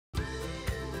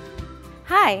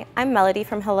Hi, I'm Melody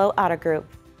from Hello Auto Group.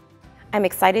 I'm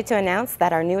excited to announce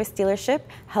that our newest dealership,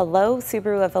 Hello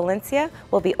Subaru of Valencia,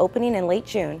 will be opening in late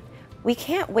June. We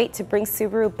can't wait to bring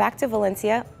Subaru back to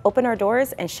Valencia, open our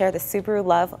doors, and share the Subaru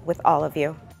love with all of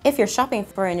you. If you're shopping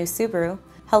for a new Subaru,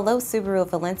 Hello Subaru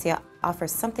of Valencia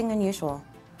offers something unusual.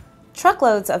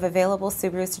 Truckloads of available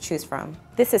Subarus to choose from.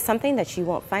 This is something that you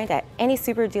won't find at any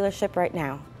Subaru dealership right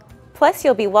now. Plus,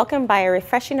 you'll be welcomed by a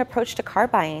refreshing approach to car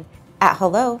buying. At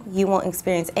Hello, you won't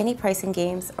experience any pricing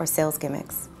games or sales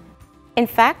gimmicks. In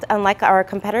fact, unlike our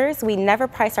competitors, we never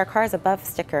price our cars above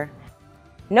sticker.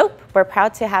 Nope, we're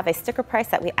proud to have a sticker price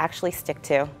that we actually stick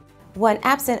to. One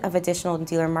absent of additional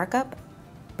dealer markup,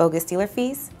 bogus dealer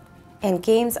fees, and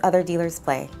games other dealers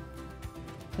play.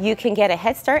 You can get a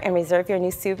head start and reserve your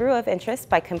new Subaru of interest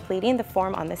by completing the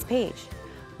form on this page.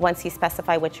 Once you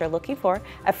specify what you're looking for,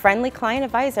 a friendly client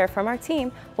advisor from our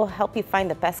team will help you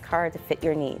find the best car to fit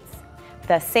your needs.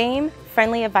 The same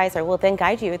friendly advisor will then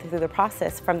guide you through the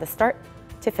process from the start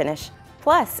to finish.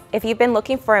 Plus, if you've been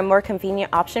looking for a more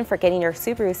convenient option for getting your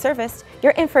Subaru serviced,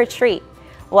 you're in for a treat.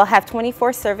 We'll have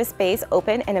 24 service bays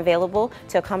open and available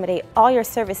to accommodate all your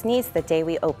service needs the day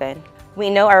we open. We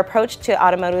know our approach to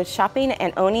automotive shopping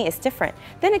and owning is different.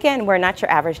 Then again, we're not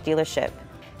your average dealership.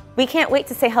 We can't wait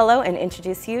to say hello and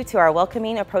introduce you to our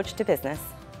welcoming approach to business.